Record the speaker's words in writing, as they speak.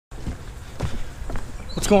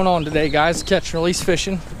What's going on today, guys? Catch and release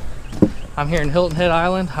fishing. I'm here in Hilton Head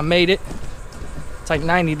Island. I made it. It's like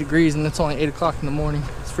 90 degrees and it's only 8 o'clock in the morning.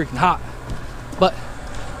 It's freaking hot. But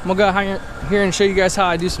I'm gonna go out here and show you guys how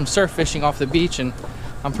I do some surf fishing off the beach, and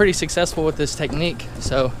I'm pretty successful with this technique.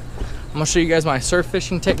 So I'm gonna show you guys my surf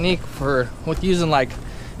fishing technique with using like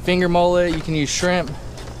finger mullet. You can use shrimp,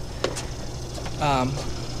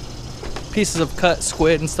 pieces of cut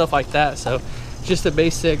squid and stuff like that. So just a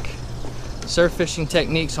basic surf fishing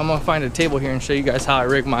technique. So I'm gonna find a table here and show you guys how I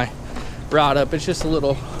rig my rod up. It's just a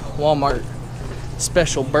little Walmart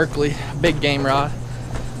special Berkeley big game rod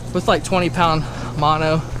with like 20-pound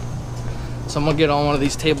mono. So I'm gonna get on one of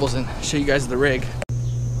these tables and show you guys the rig.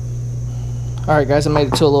 All right, guys, I made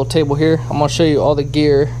it to a little table here. I'm gonna show you all the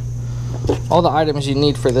gear, all the items you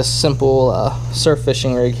need for this simple surf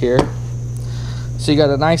fishing rig here. So you got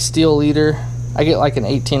a nice steel leader. I get like an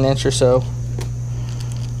 18-inch or so.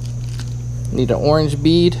 Need an orange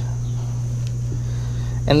bead.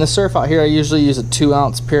 And the surf out here, I usually use a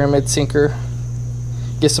 2-ounce pyramid sinker.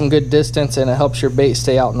 Get some good distance and it helps your bait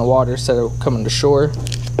stay out in the water instead of coming to shore.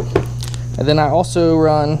 And then I also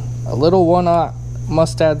run a little 1/0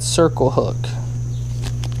 mustad circle hook.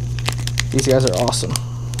 These guys are awesome.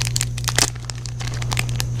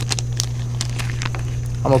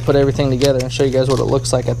 I'm gonna put everything together and show you guys what it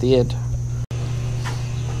looks like at the end.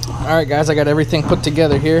 Alright, guys, I got everything put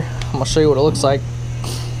together here. I'm gonna show you what it looks like.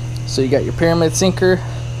 So you got your pyramid sinker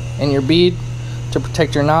and your bead to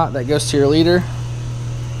protect your knot that goes to your leader.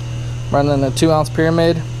 Running a 2-ounce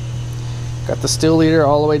pyramid. Got the steel leader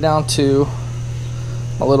all the way down to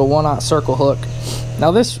a little 1/0 circle hook.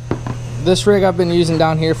 Now this rig I've been using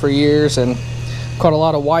down here for years and caught a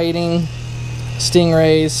lot of whiting,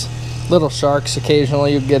 stingrays, little sharks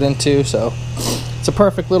occasionally you get into. So it's a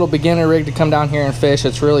perfect little beginner rig to come down here and fish.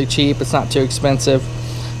 It's really cheap, it's not too expensive.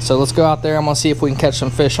 So let's go out there. I'm gonna see if we can catch some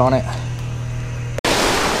fish on it.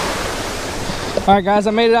 All right, guys,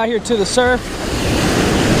 I made it out here to the surf.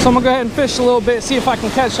 So I'm gonna go ahead and fish a little bit, see if I can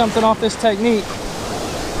catch something off this technique.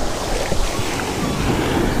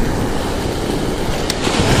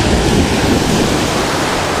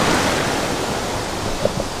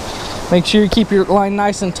 Make sure you keep your line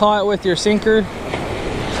nice and taut with your sinker.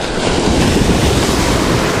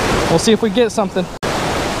 We'll see if we get something.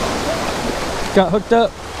 Got hooked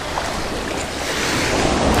up.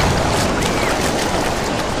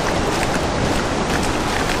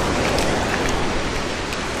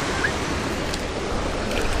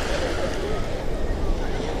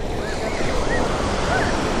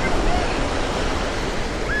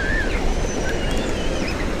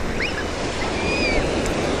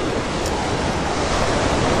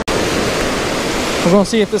 We're gonna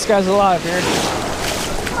see if this guy's alive here.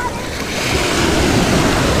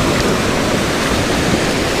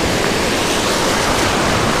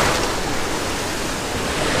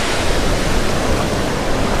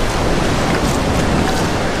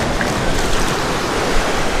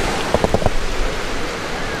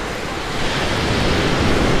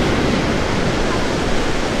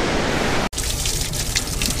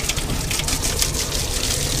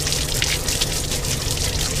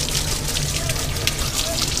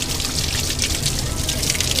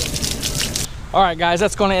 All right, guys,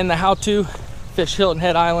 that's going to end the how-to fish Hilton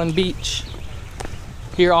Head Island beach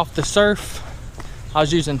here off the surf. I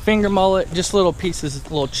was using finger mullet, just little pieces,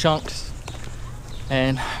 little chunks,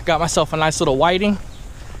 and got myself a nice little whiting.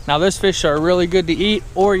 Now those fish are really good to eat,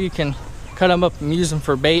 or you can cut them up and use them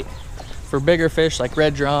for bait for bigger fish like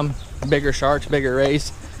red drum, bigger sharks, bigger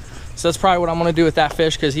rays. So that's probably what I'm going to do with that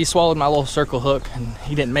fish, because he swallowed my little circle hook and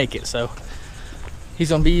he didn't make it, so he's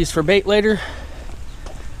going to be used for bait later.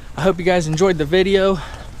 I hope you guys enjoyed the video.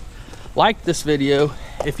 Like this video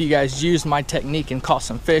if you guys used my technique and caught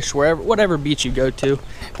some fish whatever beach you go to.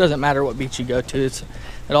 It doesn't matter what beach you go to, it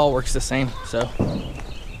all works the same. So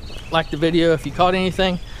like the video if you caught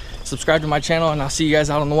anything, subscribe to my channel, and I'll see you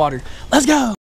guys out on the water. Let's go.